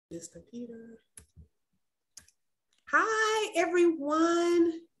This computer. Hi,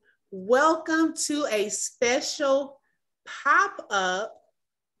 everyone. Welcome to a special pop-up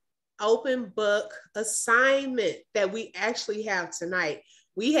open book assignment that we actually have tonight.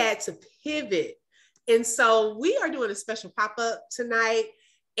 We had to pivot. And so we are doing a special pop-up tonight.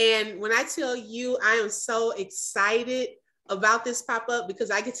 And when I tell you, I am so excited about this pop-up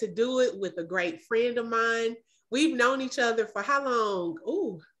because I get to do it with a great friend of mine. We've known each other for how long?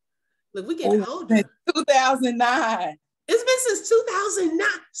 Ooh. Look, we getting older. 2009. It's been since 2009.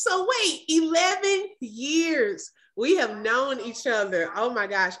 So wait, 11 years. We have known each other. Oh my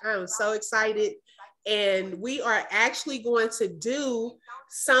gosh, I am so excited. And we are actually going to do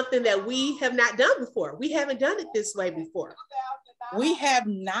something that we have not done before. We haven't done it this way before. We have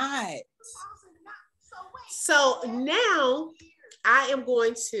not. So now I am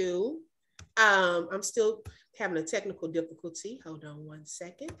going to, I'm still having a technical difficulty. Hold on one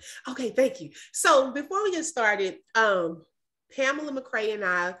second. Okay, thank you. So before we get started, Pamela McCray and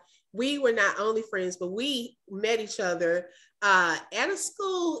I, we were not only friends, but we met each other at a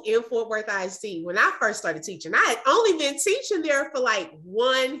school in Fort Worth ISD when I first started teaching. I had only been teaching there for like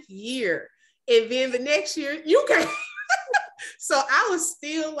 1 year. And then the next year you came. So I was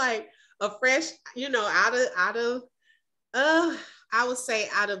still like a fresh, I would say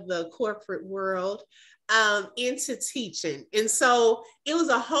out of the corporate world, into teaching. And so it was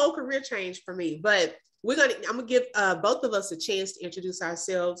a whole career change for me, but I'm gonna give both of us a chance to introduce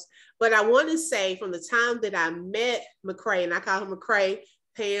ourselves. But I want to say from the time that I met McCray, and I call her McCray,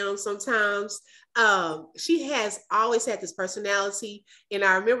 Pam sometimes, she has always had this personality. And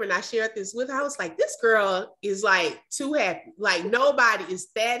I remember when I shared this with her, I was like, this girl is like too happy. Like nobody is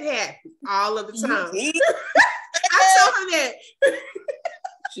that happy all of the time. I told her that.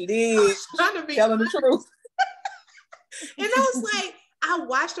 She did. Trying to be telling the truth. And I was like, I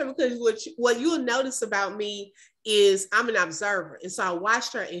watched her because what you'll notice about me is I'm an observer. And so I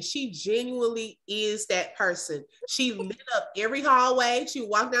watched her and she genuinely is that person. She lit up every hallway. She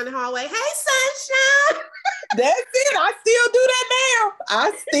walked down the hallway. Hey, sunshine. That's it. I still do that now.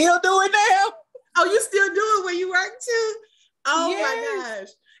 I still do it now. Oh, you still do it when you work too? Oh yes. My gosh.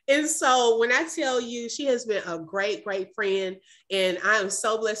 And so when I tell you, she has been a great, great friend, and I am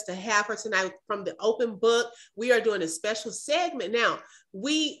so blessed to have her tonight from the open book. We are doing a special segment. Now,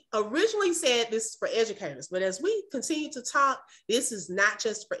 we originally said this is for educators, but as we continue to talk, this is not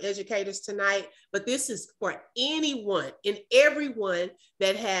just for educators tonight, but this is for anyone and everyone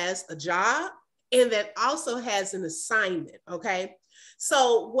that has a job and that also has an assignment, okay?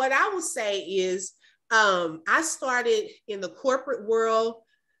 So what I will say is I started in the corporate world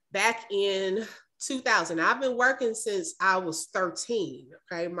back in 2000. I've been working since I was 13.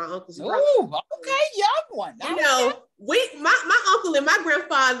 Okay, my uncle's brother. Oh, okay, young one. You know, my uncle and my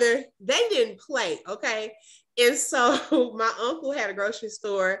grandfather, they didn't play. Okay, and so my uncle had a grocery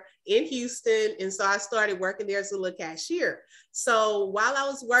store in Houston, and so I started working there as a little cashier. So while I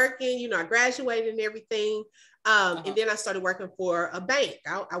was working, I graduated and everything. And then I started working for a bank.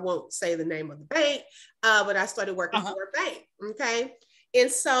 I won't say the name of the bank, but I started working for a bank. Okay. And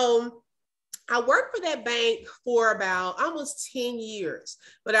so I worked for that bank for about almost 10 years.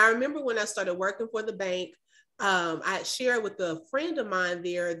 But I remember when I started working for the bank, I shared with a friend of mine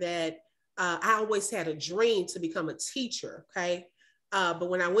there that I always had a dream to become a teacher. Okay. But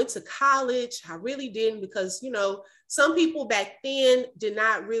when I went to college, I really didn't because, some people back then did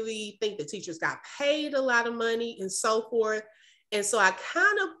not really think that teachers got paid a lot of money and so forth. And so I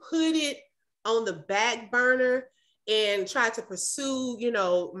kind of put it on the back burner and tried to pursue,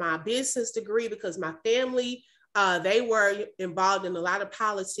 my business degree because my family, they were involved in a lot of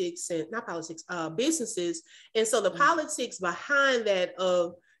politics and not politics, businesses. And so the politics behind that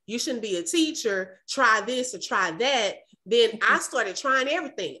of you shouldn't be a teacher, try this or try that. Then I started trying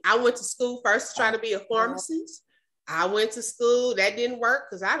everything. I went to school first to try to be a pharmacist. I went to school. That didn't work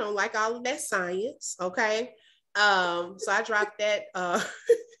because I don't like all of that science. Okay. So I dropped that. I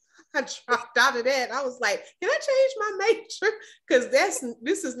dropped out of that. I was like, can I change my major? Because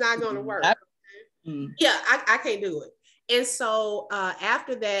this is not going to work. Yeah, I can't do it. And so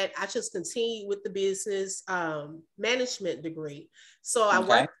after that, I just continued with the business management degree. So I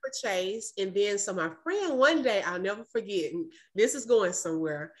worked for Chase. And then so my friend one day, I'll never forget, and this is going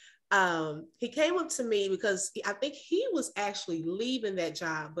somewhere. He came up to me because I think he was actually leaving that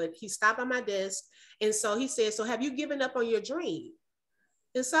job, but he stopped by my desk. And so he said, so have you given up on your dream?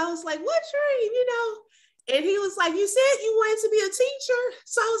 And so I was like, what dream, And he was like, you said you wanted to be a teacher.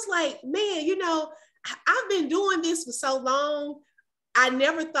 So I was like, man, I've been doing this for so long. I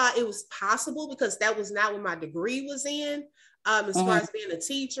never thought it was possible because that was not what my degree was in. as far as being a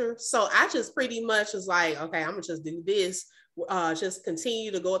teacher. So I just pretty much was like, okay, I'm gonna just do this, just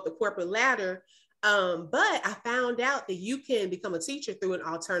continue to go up the corporate ladder. But I found out that you can become a teacher through an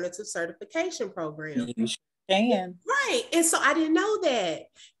alternative certification program. You can. Right. And so I didn't know that.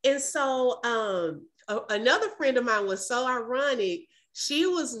 And so another friend of mine was so ironic. She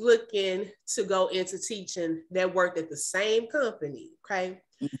was looking to go into teaching that worked at the same company. Okay.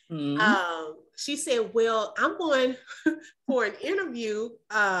 Mm-hmm. She said, well, I'm going for an interview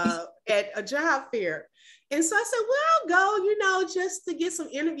at a job fair. And so I said, well, I'll go, just to get some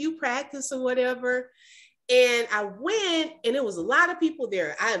interview practice or whatever. And I went, and it was a lot of people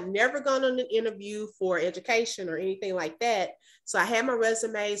there. I have never gone on an interview for education or anything like that. So I had my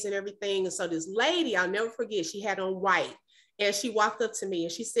resumes and everything. And so this lady, I'll never forget, she had on white. And she walked up to me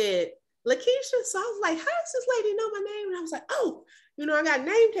and she said, Lakeisha. So I was like, how does this lady know my name? And I was like, oh, I got a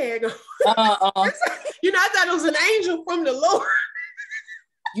name tag on. I thought it was an angel from the Lord.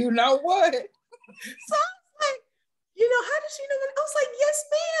 You know what? So I was like, how did she know? I was like, yes,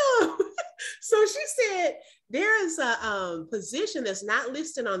 ma'am. So she said, there is a position that's not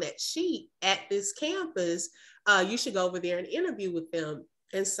listed on that sheet at this campus. You should go over there and interview with them.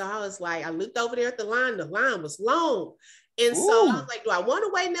 And so I was like, I looked over there at the line was long. And so I was like, do I want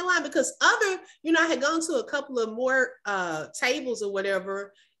to wait in that line? Because I had gone to a couple of more tables or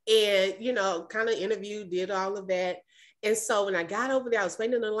whatever, and, kind of interviewed, did all of that. And so when I got over there, I was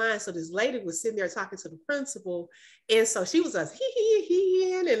waiting in the line. So this lady was sitting there talking to the principal. And so she was and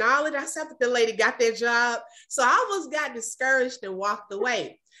all of that stuff. That the lady got that job. So I almost got discouraged and walked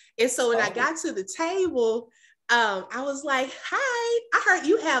away. And so when I got to the table, I was like, hi, I heard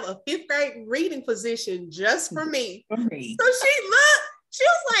you have a 5th grade reading position just for me. So she looked, she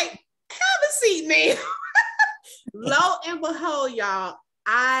was like, have a seat, ma'am. Lo and behold, y'all,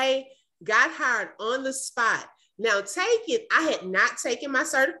 I got hired on the spot. Now take it, I had not taken my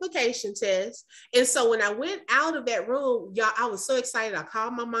certification test. And so when I went out of that room, y'all, I was so excited. I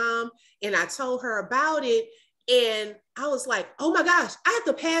called my mom and I told her about it. And I was like, oh my gosh, I have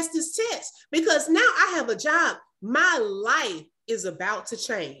to pass this test because now I have a job. My life is about to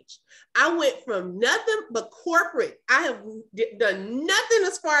change. I went from nothing but corporate. I have done nothing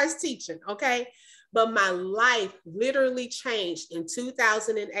as far as teaching, okay? But my life literally changed in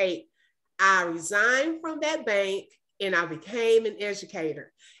 2008. I resigned from that bank and I became an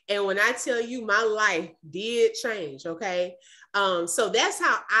educator. And when I tell you my life did change, okay? So that's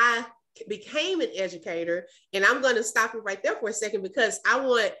how I became an educator. And I'm going to stop it right there for a second because I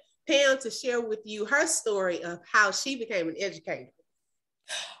want Pam to share with you her story of how she became an educator.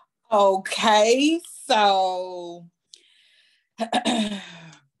 Okay, so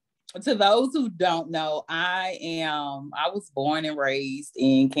to those who don't know, I was born and raised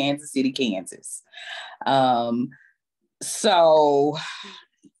in Kansas City, Kansas. So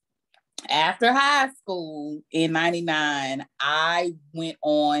after high school in 99, I went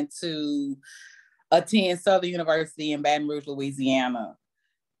on to attend Southern University in Baton Rouge, Louisiana.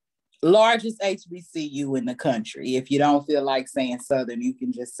 Largest HBCU in the country. If you don't feel like saying Southern, you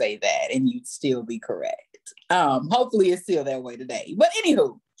can just say that and you'd still be correct. Hopefully it's still that way today. But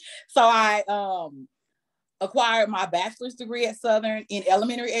anywho, so I acquired my bachelor's degree at Southern in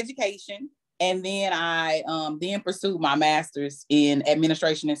elementary education. And then I then pursued my master's in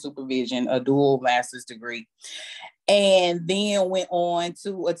administration and supervision, a dual master's degree. And then went on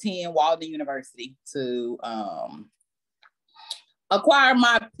to attend Walden University to acquire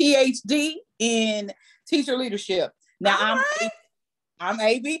my PhD in teacher leadership. Now I'm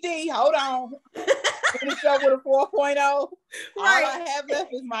ABD. Hold on. Finish up with a 4.0. Right. All I have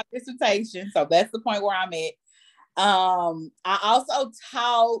left is my dissertation. So that's the point where I'm at. I also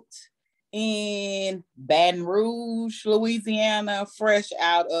taught in Baton Rouge, Louisiana, fresh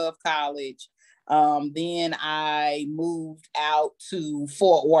out of college. Then I moved out to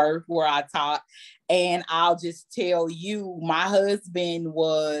Fort Worth where I taught. And I'll just tell you, my husband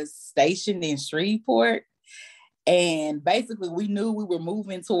was stationed in Shreveport. And basically we knew we were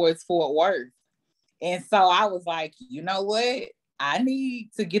moving towards Fort Worth. And so I was like, you know what? I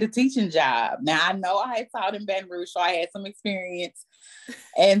need to get a teaching job. Now I know I had taught in Baton Rouge, so I had some experience.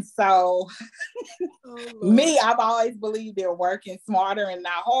 And so me, I've always believed in working smarter and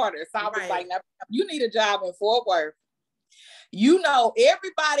not harder. So I was like, now, you need a job in Fort Worth.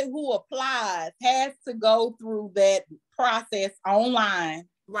 Everybody who applies has to go through that process online.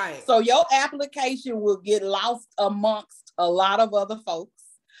 Right. So your application will get lost amongst a lot of other folks.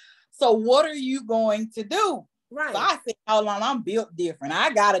 So what are you going to do? Right. So I said, hold on, I'm built different.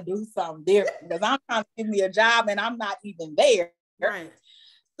 I got to do something different because I'm trying to give me a job and I'm not even there. Right.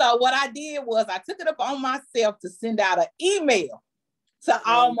 So what I did was I took it upon myself to send out an email to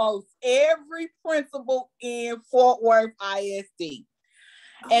almost every principal in Fort Worth ISD.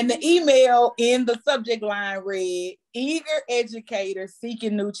 And the email in the subject line read, "Eager educator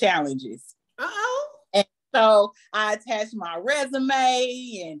seeking new challenges." And so I attached my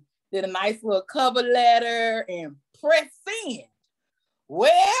resume and did a nice little cover letter and pressed send.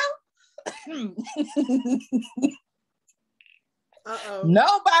 Well,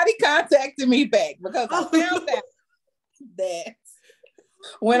 nobody contacted me back because I found out that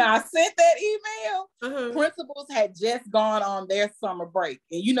when I sent that email, principals had just gone on their summer break.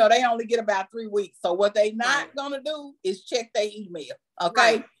 And you know, they only get about 3 weeks. So what they not gonna do is check their email.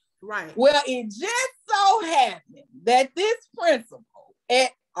 Okay. Right. Well, it just so happened that this principal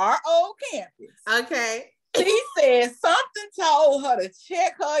at our old campus, she said something told her to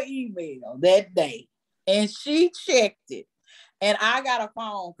check her email that day. And she checked it. And I got a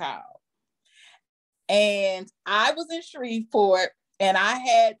phone call. And I was in Shreveport. And I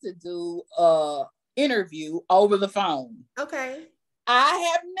had to do an interview over the phone. Okay. I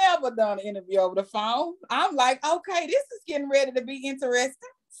have never done an interview over the phone. I'm like, okay, this is getting ready to be interesting.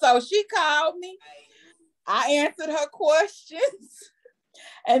 So she called me. I answered her questions.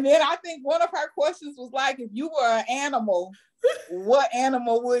 And then I think one of her questions was like, if you were an animal, what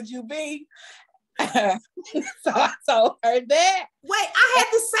animal would you be? So I told her that. Wait, I had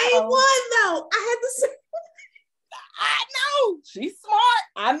the same one though. I had the same. I know she's smart.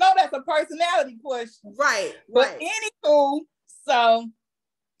 I know that's a personality question. Right. But anywho, so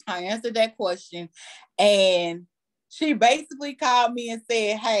I answered that question and she basically called me and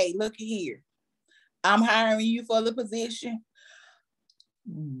said, "Hey, look here. I'm hiring you for the position,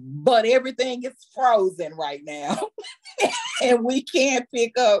 but everything is frozen right now. And we can't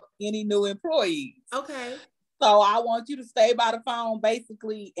pick up any new employees. Okay. So I want you to stay by the phone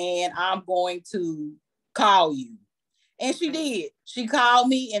basically, and I'm going to call you." And she did. She called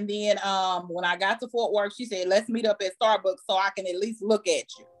me, and then when I got to Fort Worth, she said, "Let's meet up at Starbucks so I can at least look at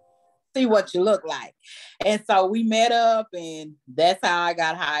you, see what you look like." And so we met up, and that's how I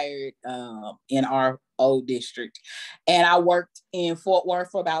got hired in our old district. And I worked in Fort Worth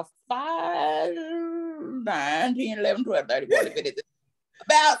for about 5, 9, 10, 11, 12, 13, 14, 15,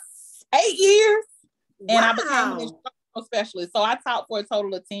 about 8 years. Wow. And I became an instructional specialist. So I taught for a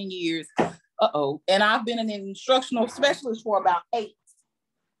total of 10 years. And I've been an instructional specialist for about 8.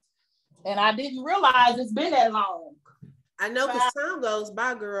 And I didn't realize it's been that long. I know, because time goes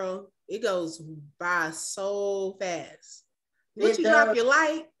by, girl. It goes by so fast. Would you drop your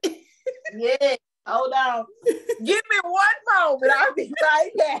light? Yeah. Hold on. Give me one moment. I'll be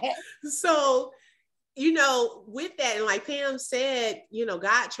right back. So, you know, with that, and like Pam said, you know,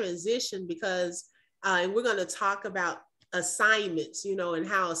 God transitioned because, and we're going to talk about assignments, you know, and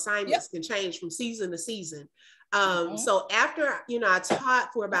how assignments can change from season to season. So after, you know, I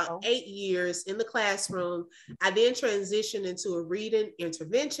taught for about 8 years in the classroom, I then transitioned into a reading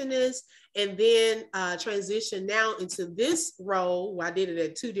interventionist, and then transitioned now into this role where I did it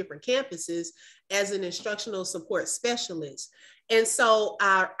at 2 different campuses as an instructional support specialist. And so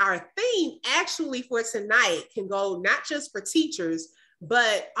our theme actually for tonight can go not just for teachers,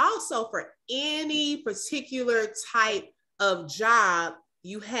 but also for any particular type of job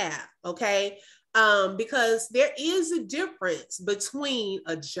you have, okay? Because there is a difference between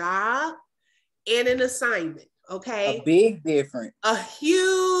a job and an assignment, okay? A big difference. A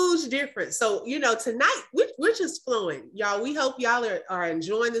huge difference. So, you know, tonight, we're just flowing. Y'all, we hope y'all are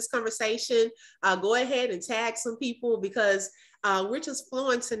enjoying this conversation. Go ahead and tag some people because we're just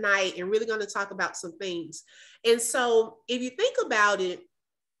flowing tonight and really going to talk about some things. And so if you think about it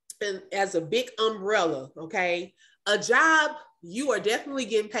as a big umbrella, okay, a job you are definitely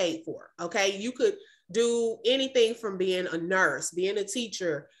getting paid for, okay? You could do anything from being a nurse, being a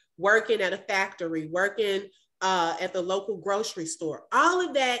teacher, working at a factory, working at the local grocery store. All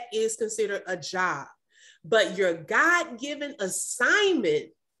of that is considered a job. But your God-given assignment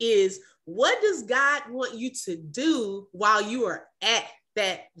is, what does God want you to do while you are at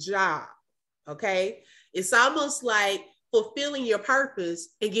that job, okay? It's almost like fulfilling your purpose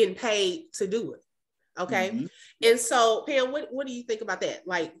and getting paid to do it. Okay. Mm-hmm. And so, Pam, what do you think about that?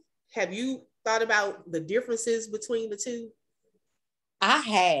 Like, have you thought about the differences between the two? I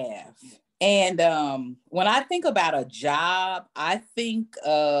have. And when I think about a job, I think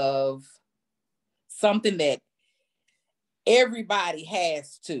of something that everybody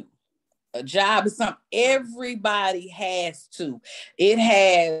has to. A job is something everybody has to. It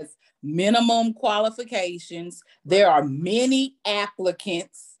has minimum qualifications. There are many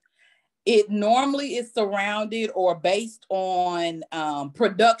applicants. it normally is surrounded or based on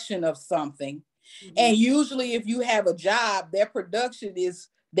production of something. Mm-hmm. And usually if you have a job, their production is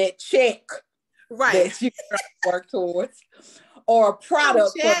that check that you work towards, or a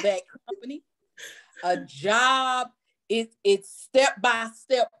product of that company. A job, it's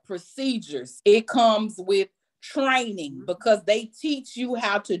step-by-step procedures. It comes with training because they teach you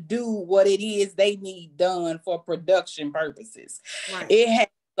how to do what it is they need done for production purposes. Right. It has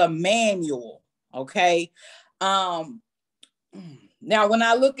a manual, okay? Now, when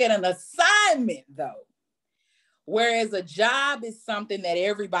I look at an assignment, though, whereas a job is something that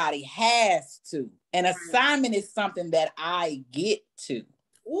everybody has to, an assignment is something that I get to.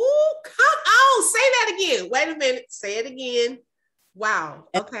 Ooh, come on, say that again. Wait a minute, say it again. Wow,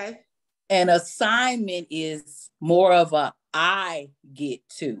 okay. An assignment is more of a I get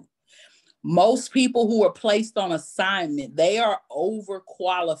to. Most people who are placed on assignment, they are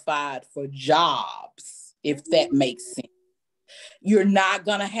overqualified for jobs, if that makes sense. You're not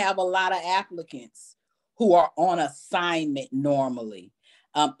going to have a lot of applicants who are on assignment normally,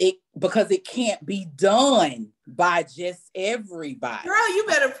 because it can't be done by just everybody. Girl, you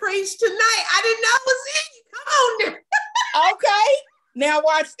better preach tonight. I didn't know it was in you. Come on now. Okay. Now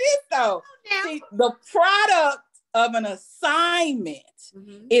watch this though. See, the product of an assignment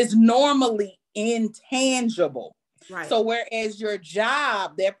is normally intangible. Right. So whereas your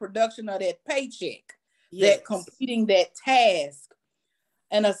job, that production of that paycheck, that completing that task,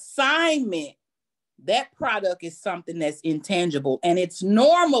 an assignment, that product is something that's intangible, and it's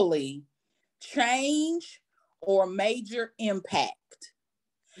normally change or major impact.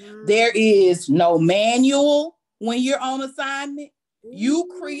 There is no manual when you're on assignment. You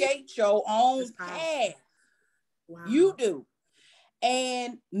create your own path. Wow. You do.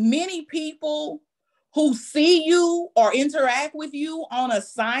 And many people who see you or interact with you on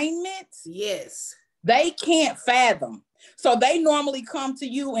assignments, they can't fathom. So they normally come to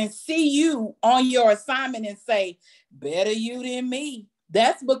you and see you on your assignment and say, better you than me.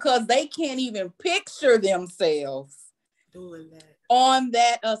 That's because they can't even picture themselves doing that on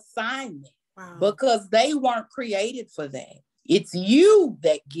that assignment. Wow. Because they weren't created for that. It's you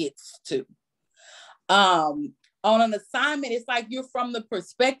that gets to. On an assignment, it's like you're from the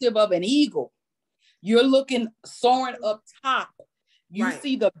perspective of an eagle. You're looking, soaring up top. You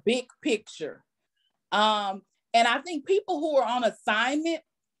see the big picture. And I think people who are on assignment,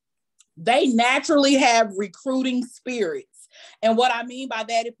 they naturally have recruiting spirits. And what I mean by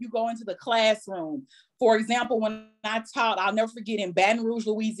that, if you go into the classroom, for example, when I taught, I'll never forget, in Baton Rouge,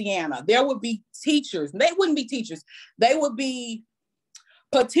 Louisiana, there would be teachers. They wouldn't be teachers. They would be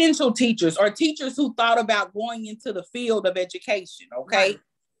potential teachers or teachers who thought about going into the field of education, okay? Right.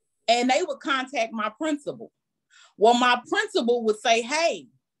 And they would contact my principal. Well, my principal would say, hey,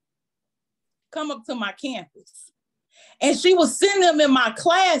 come up to my campus. And she would send them in my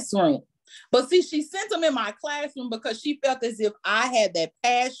classroom. But see, she sent them in my classroom because she felt as if I had that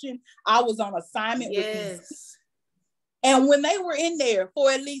passion. I was on assignment with these. And when they were in there for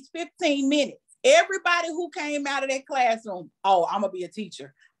at least 15 minutes, everybody who came out of that classroom, oh, I'm going to be a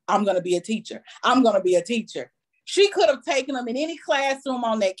teacher. I'm going to be a teacher. I'm going to be a teacher. She could have taken them in any classroom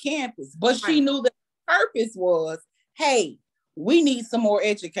on that campus, but she knew the purpose was, hey, we need some more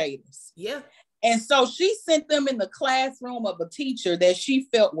educators. Yeah. And so she sent them in the classroom of a teacher that she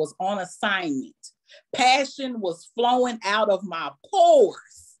felt was on assignment. Passion was flowing out of my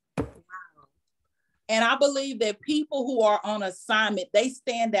pores. Wow. And I believe that people who are on assignment, they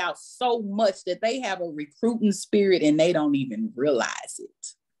stand out so much that they have a recruiting spirit and they don't even realize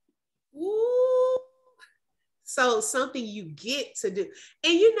it. Ooh. So something you get to do.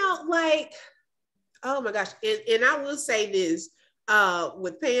 And you know, like, oh my gosh. And I will say this.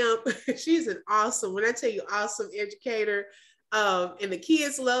 With Pam, she's an awesome, when I tell you awesome educator, and the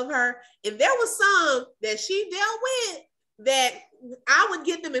kids love her. And there was some that she dealt with that I would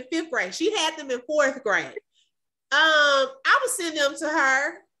get them in 5th grade. She had them in 4th grade. I would send them to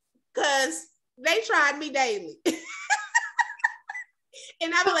her because they tried me daily.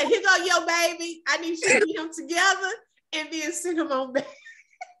 And I'd be like, here go your baby. I need you to get them together and then send them on back.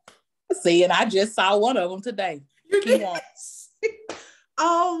 See, and I just saw one of them today. You did?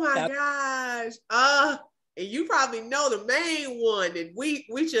 Oh my gosh. And you probably know the main one that we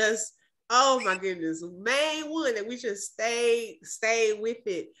just, oh my goodness, main one that we just stay with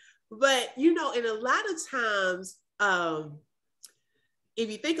it. But you know, and a lot of times, if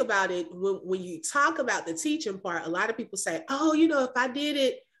you think about it, when you talk about the teaching part, a lot of people say, oh, you know, if I did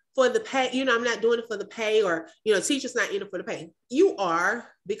it for the pay, you know, I'm not doing it for the pay, or, you know, teachers not in it for the pay. You are,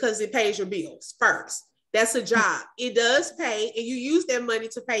 because it pays your bills first. That's a job. It does pay, and you use that money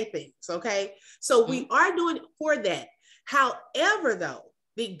to pay things. Okay. So we are doing it for that. However, though,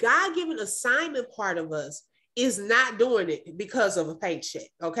 the God-given assignment part of us is not doing it because of a paycheck.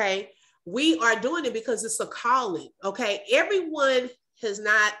 Okay. We are doing it because it's a calling. Okay. Everyone has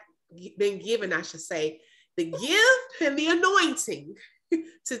not been given, I should say, the gift and the anointing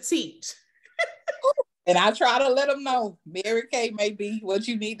to teach. And I try to let them know Mary Kay may be what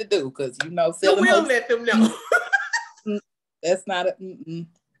you need to do, because So we'll let them know. That's not a.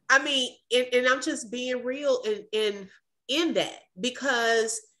 I mean, and I'm just being real in that,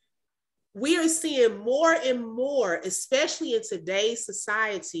 because we are seeing more and more, especially in today's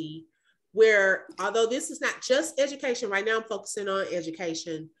society, where although this is not just education, right now I'm focusing on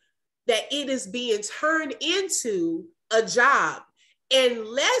education, that it is being turned into a job, and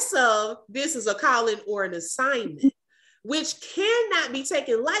less of this is a calling or an assignment, which cannot be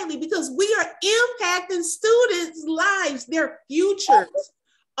taken lightly, because we are impacting students' lives. Their futures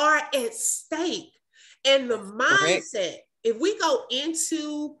are at stake. And the mindset, if we go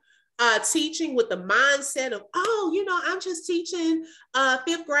into teaching with the mindset of, oh, I'm just teaching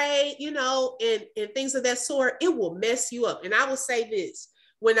 5th grade, and things of that sort, it will mess you up. And I will say this,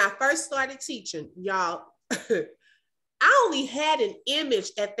 when I first started teaching, y'all, I only had an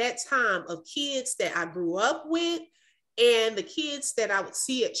image at that time of kids that I grew up with and the kids that I would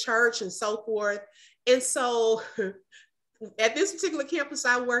see at church and so forth. And so at this particular campus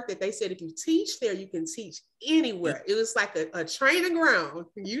I worked at, they said, if you teach there, you can teach anywhere. It was like a training ground.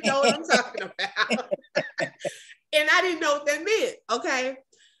 You know what I'm talking about. And I didn't know what that meant. Okay.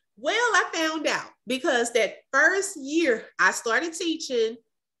 Well, I found out, because that first year I started teaching,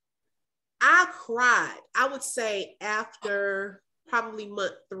 I cried. I would say after probably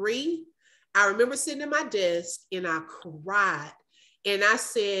month 3, I remember sitting at my desk and I cried. And I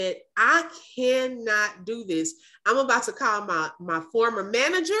said, I cannot do this. I'm about to call my former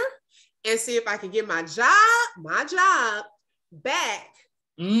manager and see if I can get my job back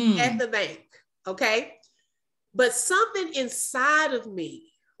at the bank. Okay. But something inside of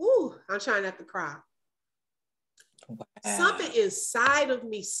me, I'm trying not to cry. Wow. Something inside of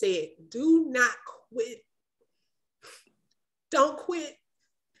me said, do not quit. Don't quit.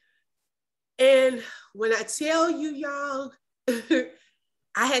 And when I tell you, y'all,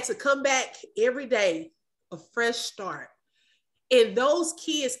 I had to come back every day, a fresh start. And those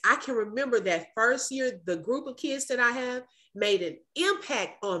kids, I can remember that first year, the group of kids that I have made an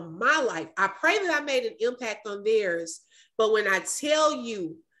impact on my life. I pray that I made an impact on theirs. But when I tell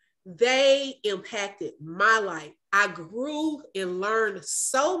you, they impacted my life. I grew and learned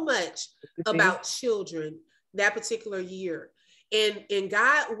so much about children that particular year. And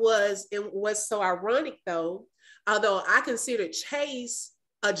God was, and what's so ironic though, although I considered Chase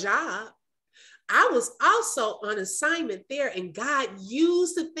a job, I was also on assignment there, and God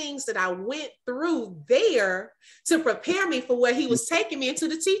used the things that I went through there to prepare me for where he was taking me into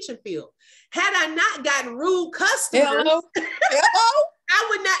the teaching field. Had I not gotten rude customers, I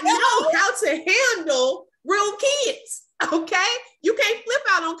would not know how to handle rude kids, okay? You can't flip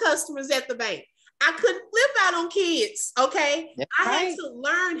out on customers at the bank. I couldn't flip out on kids, okay? I had to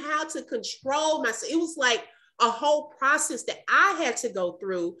learn how to control myself. It was like a whole process that I had to go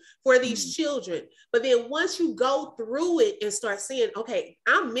through for these children. But then once you go through it and start saying, okay,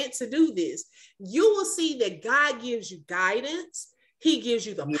 I'm meant to do this, you will see that God gives you guidance. He gives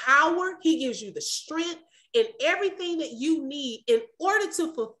you the power. He gives you the strength and everything that you need in order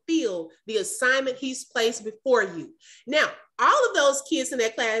to fulfill the assignment he's placed before you. Now, all of those kids in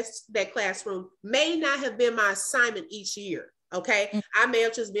that classroom may not have been my assignment each year. Okay. I may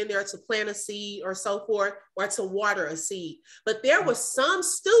have just been there to plant a seed or so forth, or to water a seed. But there were some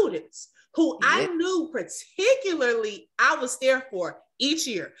students who I knew particularly I was there for each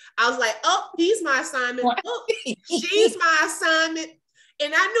year. I was like, oh, he's my assignment. Oh, she's my assignment.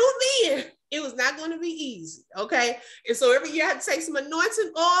 And I knew then it was not going to be easy. Okay. And so every year I had to take some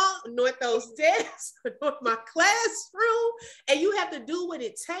anointing oil, anoint those desks, anoint my classroom. And you have to do what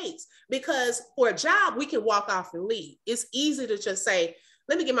it takes, because for a job, we can walk off and leave. It's easy to just say,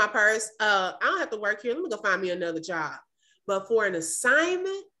 let me get my purse. I don't have to work here. Let me go find me another job. But for an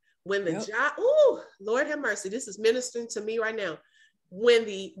assignment, when the job, Lord have mercy, this is ministering to me right now. When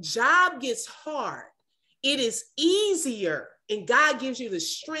the job gets hard, it is easier, and God gives you the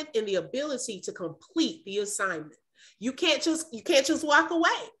strength and the ability to complete the assignment. You can't just walk away,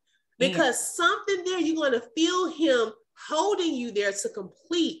 because something there, you're going to feel him holding you there to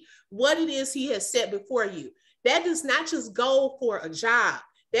complete what it is he has set before you. That does not just go for a job.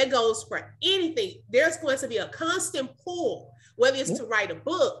 That goes for anything. There's going to be a constant pull whether it's to write a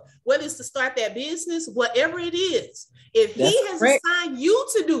book, whether it's to start that business, whatever it is. If That's he has correct. assigned you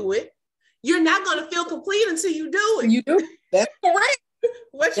to do it, you're not going to feel complete until you do it. You do. That's correct.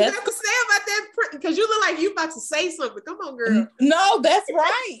 What you have to say about that? Because you look like you about to say something. Come on, girl. No, that's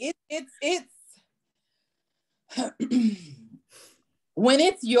right. It's when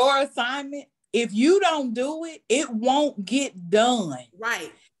it's your assignment, if you don't do it, it won't get done.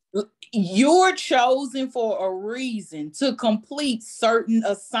 Right. You're chosen for a reason to complete certain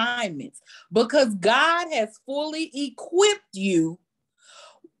assignments because God has fully equipped you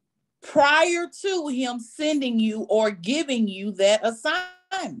prior to him sending you or giving you that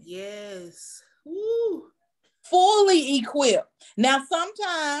assignment. Yes. Woo. Fully equipped. Now,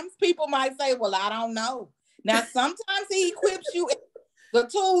 sometimes people might say, well, I don't know. Now, sometimes he equips you. The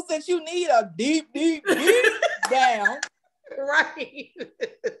tools that you need are deep, deep, deep down. Right.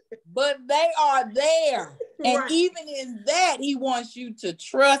 But they are there. And Right. even in that, he wants you to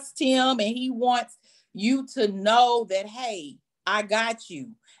trust him and he wants you to know that, hey, I got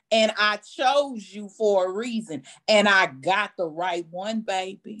you. And I chose you for a reason. And I got the right one,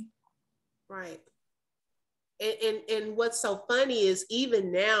 baby. Right. And what's so funny is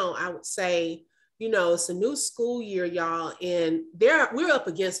even now, I would say, you know, it's a new school year, y'all, and we're up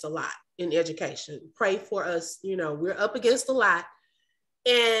against a lot in education. Pray for us. You know, we're up against a lot.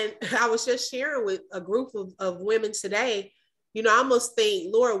 And I was just sharing with a group of women today, you know, I almost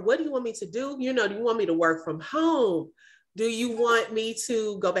think, Lord, what do you want me to do? You know, do you want me to work from home? Do you want me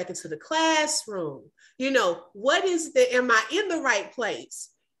to go back into the classroom? You know, am I in the right place?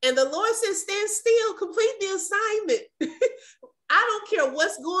 And the Lord says, stand still, complete the assignment. I don't care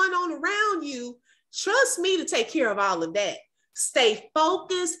what's going on around you. Trust me to take care of all of that. Stay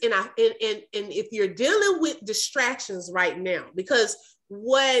focused. And if you're dealing with distractions right now, because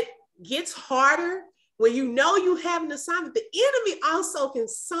what gets harder when you know you have an assignment, the enemy also can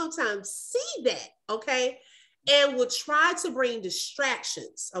sometimes see that, okay? And will try to bring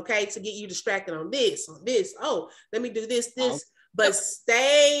distractions, okay, to get you distracted on this. Oh, let me do this. But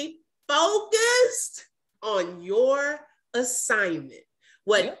stay focused on your assignment,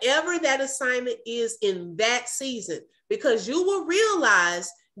 whatever that assignment is in that season, because you will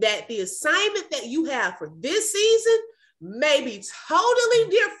realize that the assignment that you have for this season may be totally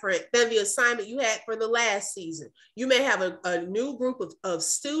different than the assignment you had for the last season. You may have a new group of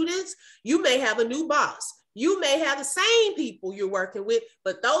students. You may have a new boss. You may have the same people you're working with,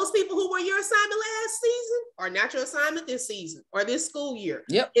 but those people who were your assignment last season are not your assignment this season or this school year.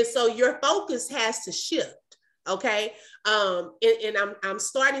 Yep. And so your focus has to shift. Okay. And I'm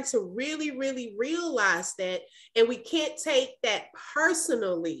starting to really, really realize that, and we can't take that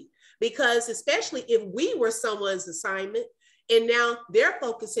personally, because especially if we were someone's assignment and now their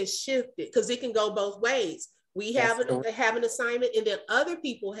focus has shifted, because it can go both ways. We have an assignment, and then other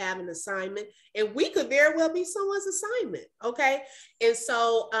people have an assignment, and we could very well be someone's assignment. Okay. And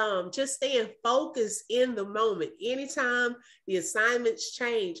so just staying focused in the moment, anytime the assignments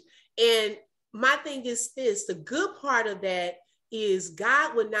change. And my thing is this, the good part of that is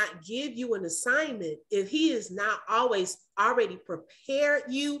God would not give you an assignment if he is not always already prepared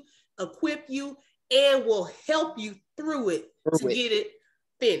you, equip you, and will help you through it to get it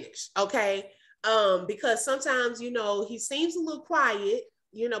finished. Okay. Because sometimes, you know, he seems a little quiet,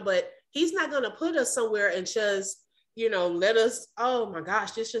 you know, but he's not going to put us somewhere and just, you know, let us, oh my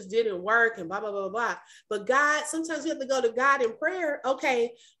gosh, this just didn't work and blah, blah, blah, blah. But God, sometimes we have to go to God in prayer.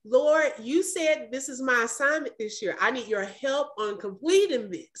 Okay, Lord, you said this is my assignment this year. I need your help on completing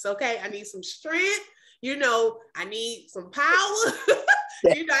this. Okay, I need some strength. You know, I need some power.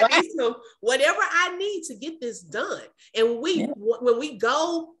 You know, I need some, whatever I need to get this done. And when we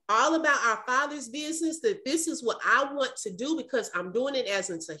go all about our Father's business, that this is what I want to do because I'm doing it as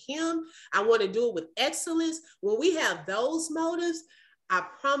unto him. I want to do it with excellence. When we have those motives, I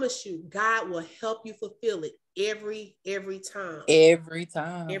promise you, God will help you fulfill it every time. Every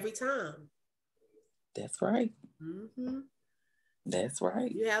time. Every time. That's right. Mm-hmm. That's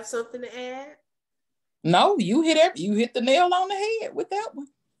right. You have something to add? No, you hit the nail on the head with that one.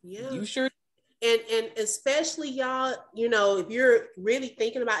 Yeah. You sure. And especially y'all, you know, if you're really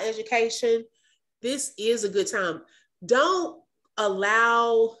thinking about education, this is a good time. Don't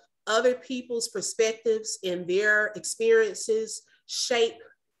allow other people's perspectives and their experiences shape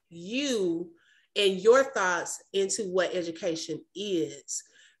you and your thoughts into what education is,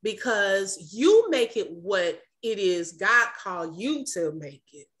 because you make it what it is God called you to make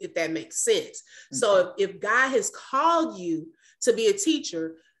it, if that makes sense. Okay. So if God has called you to be a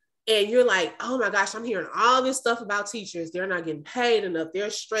teacher and you're like, oh my gosh, I'm hearing all this stuff about teachers. They're not getting paid enough.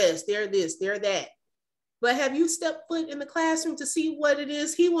 They're stressed. They're this, they're that. but have you stepped foot in the classroom to see what it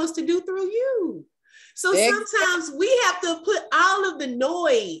is he wants to do through you? So Exactly. sometimes we have to put all of the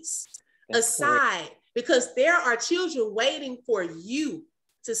noise aside because there are children waiting for you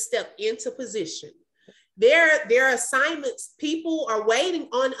to step into position. There are assignments. People are waiting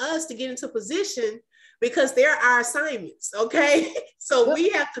on us to get into position because they're our assignments. Okay. So we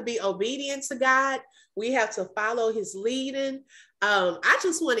have to be obedient to God. We have to follow his leading. I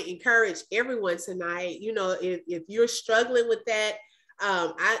just want to encourage everyone tonight, you know, if you're struggling with that,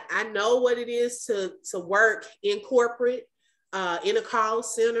 I know what it is to work in corporate, in a call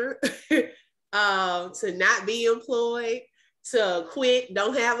center, to not be employed, to quit,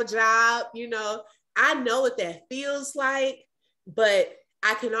 don't have a job, you know. I know what that feels like, but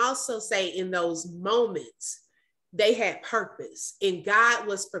I can also say in those moments, they had purpose and God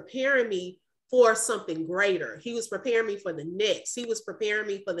was preparing me for something greater. He was preparing me for the next. He was preparing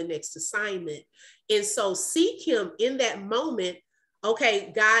me for the next assignment. And so seek him in that moment.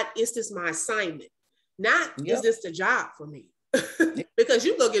 Okay, God, is this my assignment? Not, is this the job for me? Because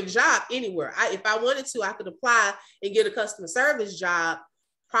you can go get a job anywhere. If I wanted to, I could apply and get a customer service job,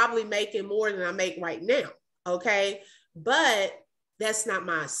 probably making more than I make right now. Okay. But that's not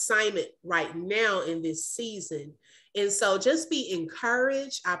my assignment right now in this season. And so just be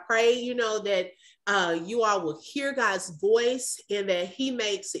encouraged. I pray, you know, that you all will hear God's voice and that he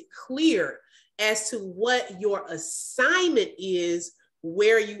makes it clear as to what your assignment is,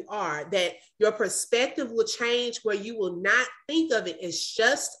 where you are, that your perspective will change, where you will not think of it as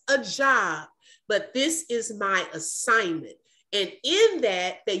just a job, but this is my assignment. And in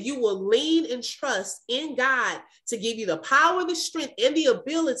that you will lean and trust in God to give you the power, the strength, and the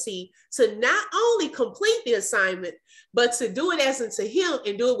ability to not only complete the assignment, but to do it as unto him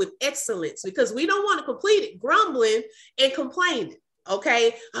and do it with excellence, because we don't want to complete it grumbling and complaining.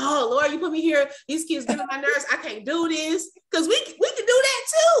 Okay. Oh, Lord, you put me here. These kids get on my nerves. I can't do this. Because we can do that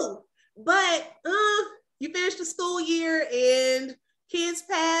too. But you finish the school year and kids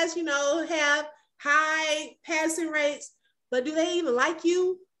pass, you know, have high passing rates. But do they even like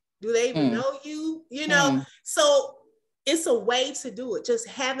you? Do they even know you? You know, so it's a way to do it, just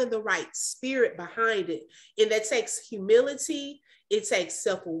having the right spirit behind it. And that takes humility. It takes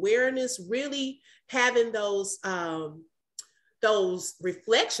self-awareness, really having those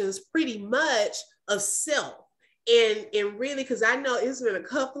reflections pretty much of self. And really, because I know it's been a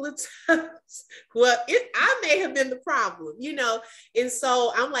couple of times, well, I may have been the problem, you know, and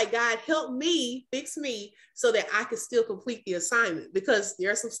so I'm like, God, help me, fix me so that I can still complete the assignment, because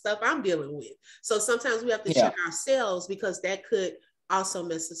there's some stuff I'm dealing with. So sometimes we have to check ourselves, because that could also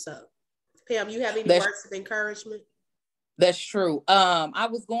mess us up. Pam, you have any words of encouragement? That's true. I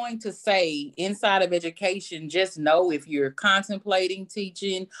was going to say, inside of education, just know if you're contemplating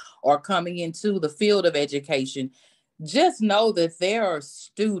teaching or coming into the field of education, just know that there are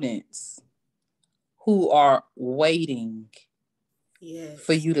students who are waiting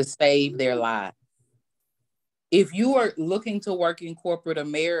for you to save their lives. If you are looking to work in corporate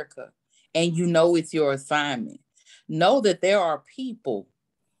America and you know it's your assignment, know that there are people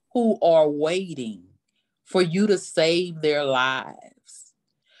who are waiting for you to save their lives.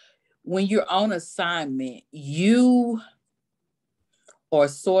 When you're on assignment, you are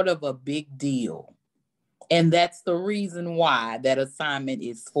sort of a big deal. And that's the reason why that assignment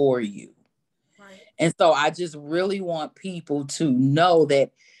is for you. Right. And so I just really want people to know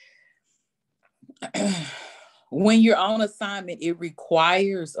that when you're on assignment, it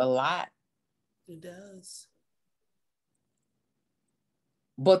requires a lot. It does.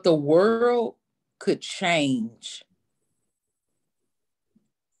 But the world could change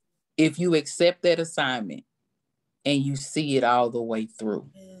if you accept that assignment and you see it all the way through.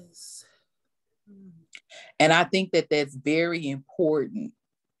 Yes. And I think that that's very important.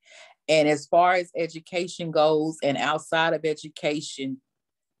 And as far as education goes and outside of education,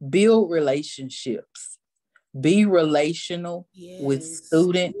 build relationships. Be relational with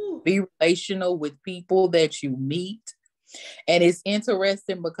students. Be relational with people that you meet. And it's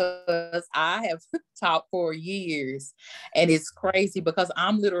interesting because I have taught for years, and it's crazy because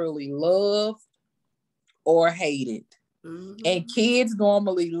I'm literally loved or hated. And kids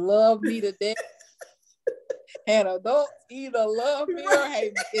normally love me to death, and adults either love me or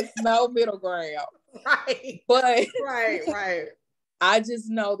hate me. It's no middle ground. Right. But right. I just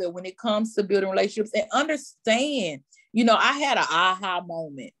know that when it comes to building relationships and understand, you know, I had an aha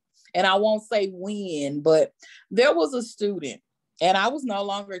moment. And I won't say when, but there was a student, and I was no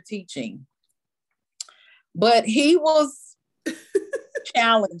longer teaching, but he was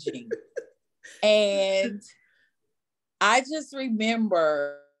challenging. And I just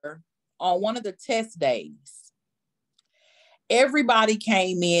remember on one of the test days, everybody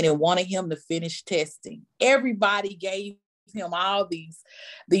came in and wanted him to finish testing. Everybody gave him all these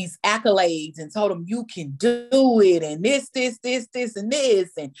accolades and told him, you can do it, and this, and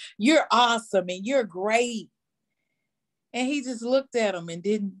this, and you're awesome, and you're great. And he just looked at him and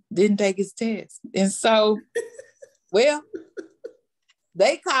didn't take his test. And so, well,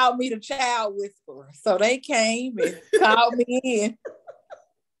 they called me the child whisperer. So they came and called me in.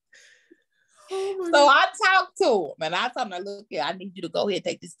 Oh so God. I talked to him and I told him, look here, I need you to go ahead and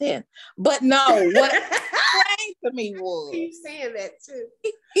take this test. But no, what explained to me was, he's saying that too.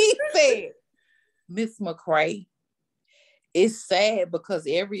 He said, Miss McCray, it's sad because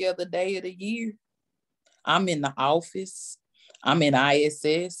every other day of the year, I'm in the office, I'm in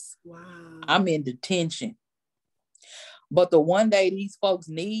ISS, wow. I'm in detention. But the one day these folks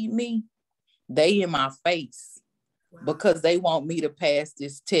need me, they in my face, wow. Because they want me to pass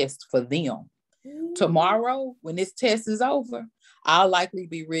this test for them. Ooh. Tomorrow, when this test is over, I'll likely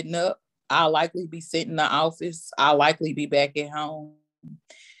be written up. I'll likely be sitting in the office. I'll likely be back at home.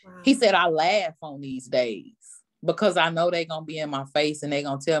 Wow. He said, I laugh on these days because I know they're going to be in my face and they're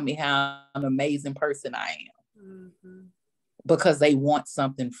going to tell me how an amazing person I am. Mm-hmm. Because they want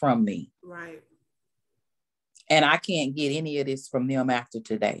something from me. Right. And I can't get any of this from them after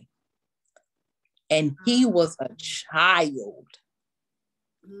today. And he was a child.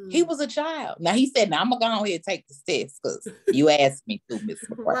 He was a child. Now he said, now I'm going to go ahead and take this test because you asked me to, Miss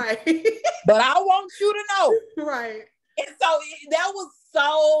McCray. Right. But I want you to know. Right. And so that was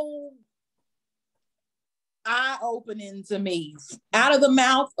so eye-opening to me. Out of the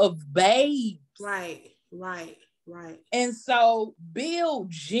mouth of babes. Right. And so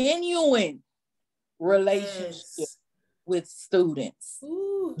build genuine relationships. Yes. With students.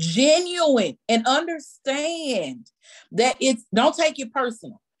 Ooh. Genuine, and understand that don't take it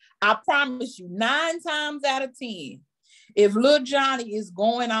personal. I promise you, 9 times out of 10, if little Johnny is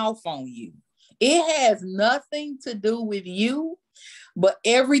going off on you, it has nothing to do with you, but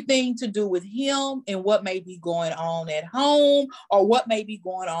everything to do with him and what may be going on at home or what may be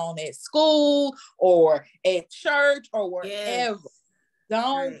going on at school or at church or wherever. Yes.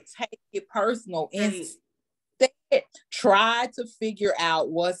 Don't take it personal. Right. Try to figure out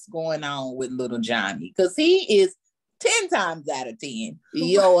what's going on with little Johnny because he is 10 times out of 10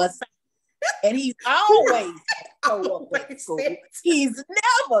 yours, and he's always show up at school. He's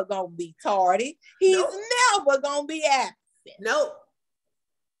never gonna be tardy. He's never gonna be absent. Nope,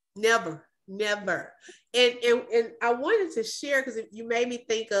 never. And I wanted to share because you made me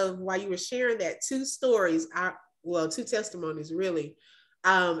think of while you were sharing that 2 stories. 2 testimonies really.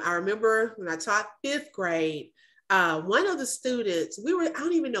 I remember when I taught 5th grade. One of the students, I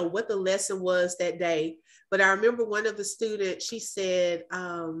don't even know what the lesson was that day, but I remember one of the students, she said,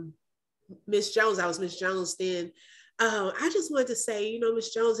 Miss Jones, I was Miss Jones then. I just wanted to say,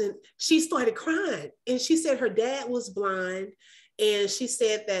 Miss Jones, and she started crying. And she said her dad was blind. And she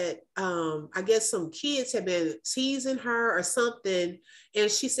said that I guess some kids had been teasing her or something. And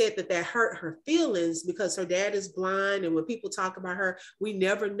she said that hurt her feelings because her dad is blind. And when people talk about her, we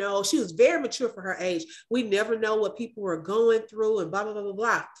never know. She was very mature for her age. We never know what people were going through and blah, blah, blah, blah,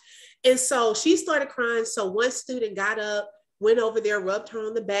 blah. And so she started crying. So one student got up, went over there, rubbed her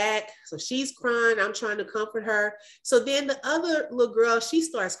on the back. So she's crying. I'm trying to comfort her. So then the other little girl, she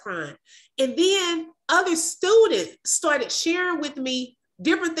starts crying. And then other students started sharing with me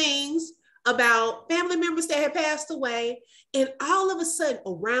different things about family members that had passed away. And all of a sudden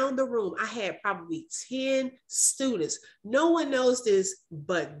around the room, I had probably 10 students. No one knows this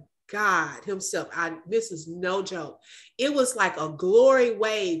but God himself. This is no joke. It was like a glory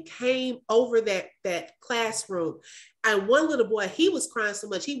wave came over that classroom. And one little boy, he was crying so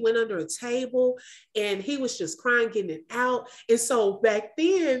much, he went under a table and he was just crying, getting it out. And so back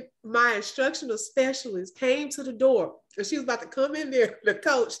then, my instructional specialist came to the door and she was about to come in there, the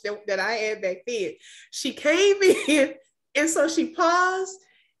coach that I had back then. She came in and so she paused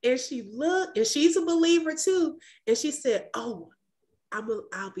and she looked, and she's a believer too. And she said, oh,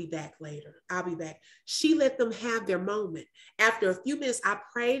 I'll be back later. I'll be back. She let them have their moment. After a few minutes, I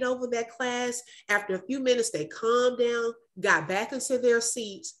prayed over that class. After a few minutes, they calmed down, got back into their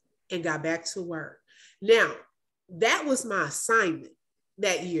seats, and got back to work. Now, that was my assignment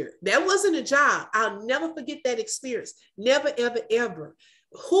that year. That wasn't a job. I'll never forget that experience. Never, ever, ever.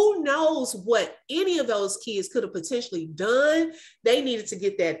 Who knows what any of those kids could have potentially done? They needed to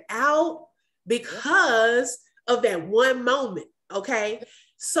get that out because of that one moment. Okay.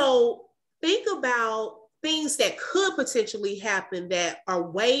 So think about things that could potentially happen that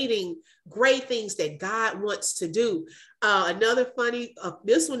are waiting, great things that God wants to do. Another funny,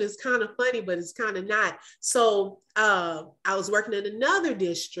 this one is kind of funny, but it's kind of not. So I was working in another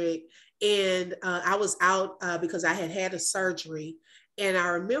district, and I was out because I had a surgery. And I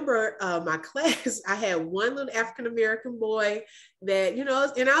remember my class, I had one little African-American boy that, you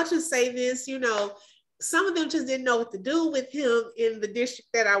know, and I'll just say this, you know, some of them just didn't know what to do with him in the district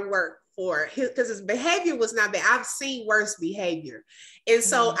that I worked for, because his behavior was not bad. I've seen worse behavior. And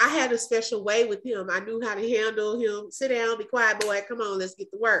so I had a special way with him. I knew how to handle him. Sit down, be quiet, boy, come on, let's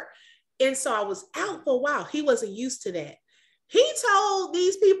get to work. And so I was out for a while. He wasn't used to that. He told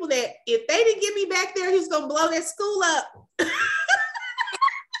these people that if they didn't get me back there, he's going to blow that school up.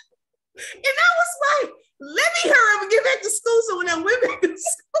 And I was like, let me hurry up and get back to school. So when I went back to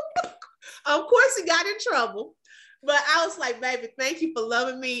school, of course he got in trouble. But I was like, baby, thank you for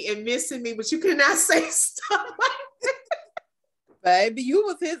loving me and missing me, but you cannot say stuff like that. Baby, you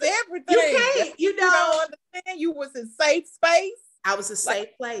was his everything. You can't, you know. You don't understand. You was his safe space. I was a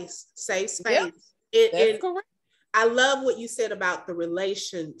safe place, safe space. Yep, that's correct. I love what you said about the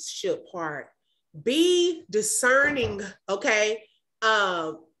relationship part. Be discerning, okay?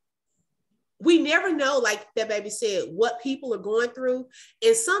 We never know, like that baby said, what people are going through.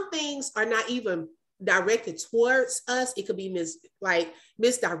 And some things are not even directed towards us. It could be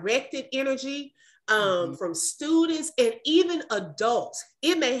misdirected energy from students and even adults.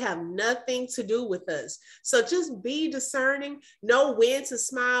 It may have nothing to do with us. So just be discerning, know when to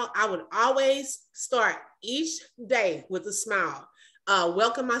smile. I would always start each day with a smile.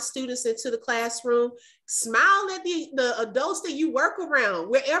 Welcome my students into the classroom. Smile at the adults that you work around,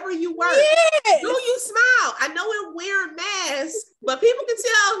 wherever you work. Yes. Do you smile? I know we're wearing masks, but people can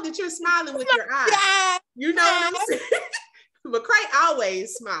tell that you're smiling with your eyes. You know what I'm saying? McCray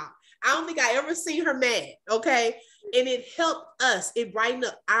always smile. I don't think I ever seen her mad, okay? And it helped us. It brightened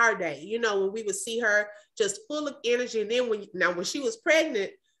up our day. You know, when we would see her just full of energy. And then when she was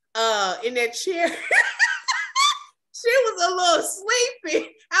pregnant in that chair, she was a little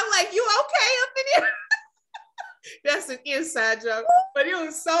sleepy. I'm like, you okay up in here? That's an inside joke. But it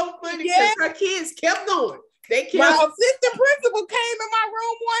was so funny because her kids kept going. They kept. My assistant principal came in my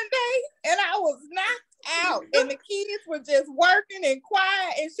room one day and I was knocked out. And the kids were just working and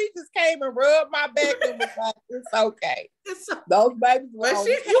quiet. And she just came and rubbed my back and was like, it's okay. Those babies were you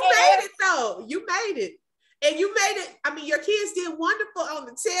made it though. You made it. And you made it, I mean, your kids did wonderful on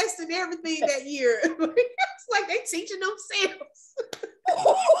the test and everything that year. It's like they teaching themselves.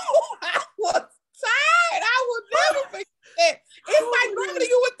 I was tired. I would never forget that. It's like normally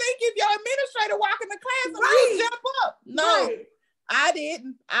you would think if your administrator walk in the class and you jump up. No, I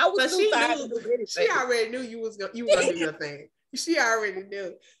didn't. I was too tired to do anything. She already knew you was gonna do your thing. She already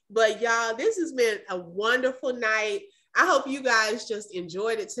knew. But y'all, this has been a wonderful night. I hope you guys just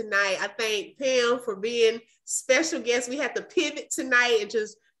enjoyed it tonight. I thank Pam for being special guest. We had to pivot tonight and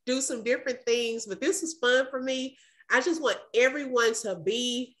just do some different things, but this was fun for me. I just want everyone to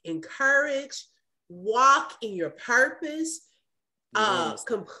be encouraged, walk in your purpose,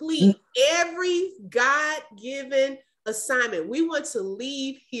 complete every God-given assignment. We want to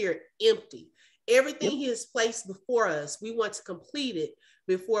leave here empty. Everything He has placed before us, we want to complete it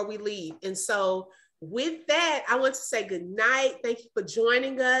before we leave. And so with that, I want to say good night. Thank you for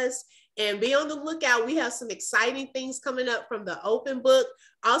joining us and be on the lookout. We have some exciting things coming up from the open book.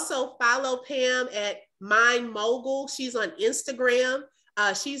 Also follow Pam at Mind Mogul. She's on Instagram.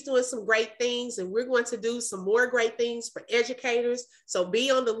 She's doing some great things and we're going to do some more great things for educators. So be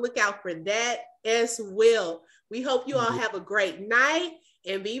on the lookout for that as well. We hope you all have a great night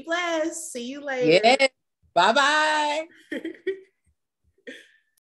and be blessed. See you later. Yeah. Bye-bye.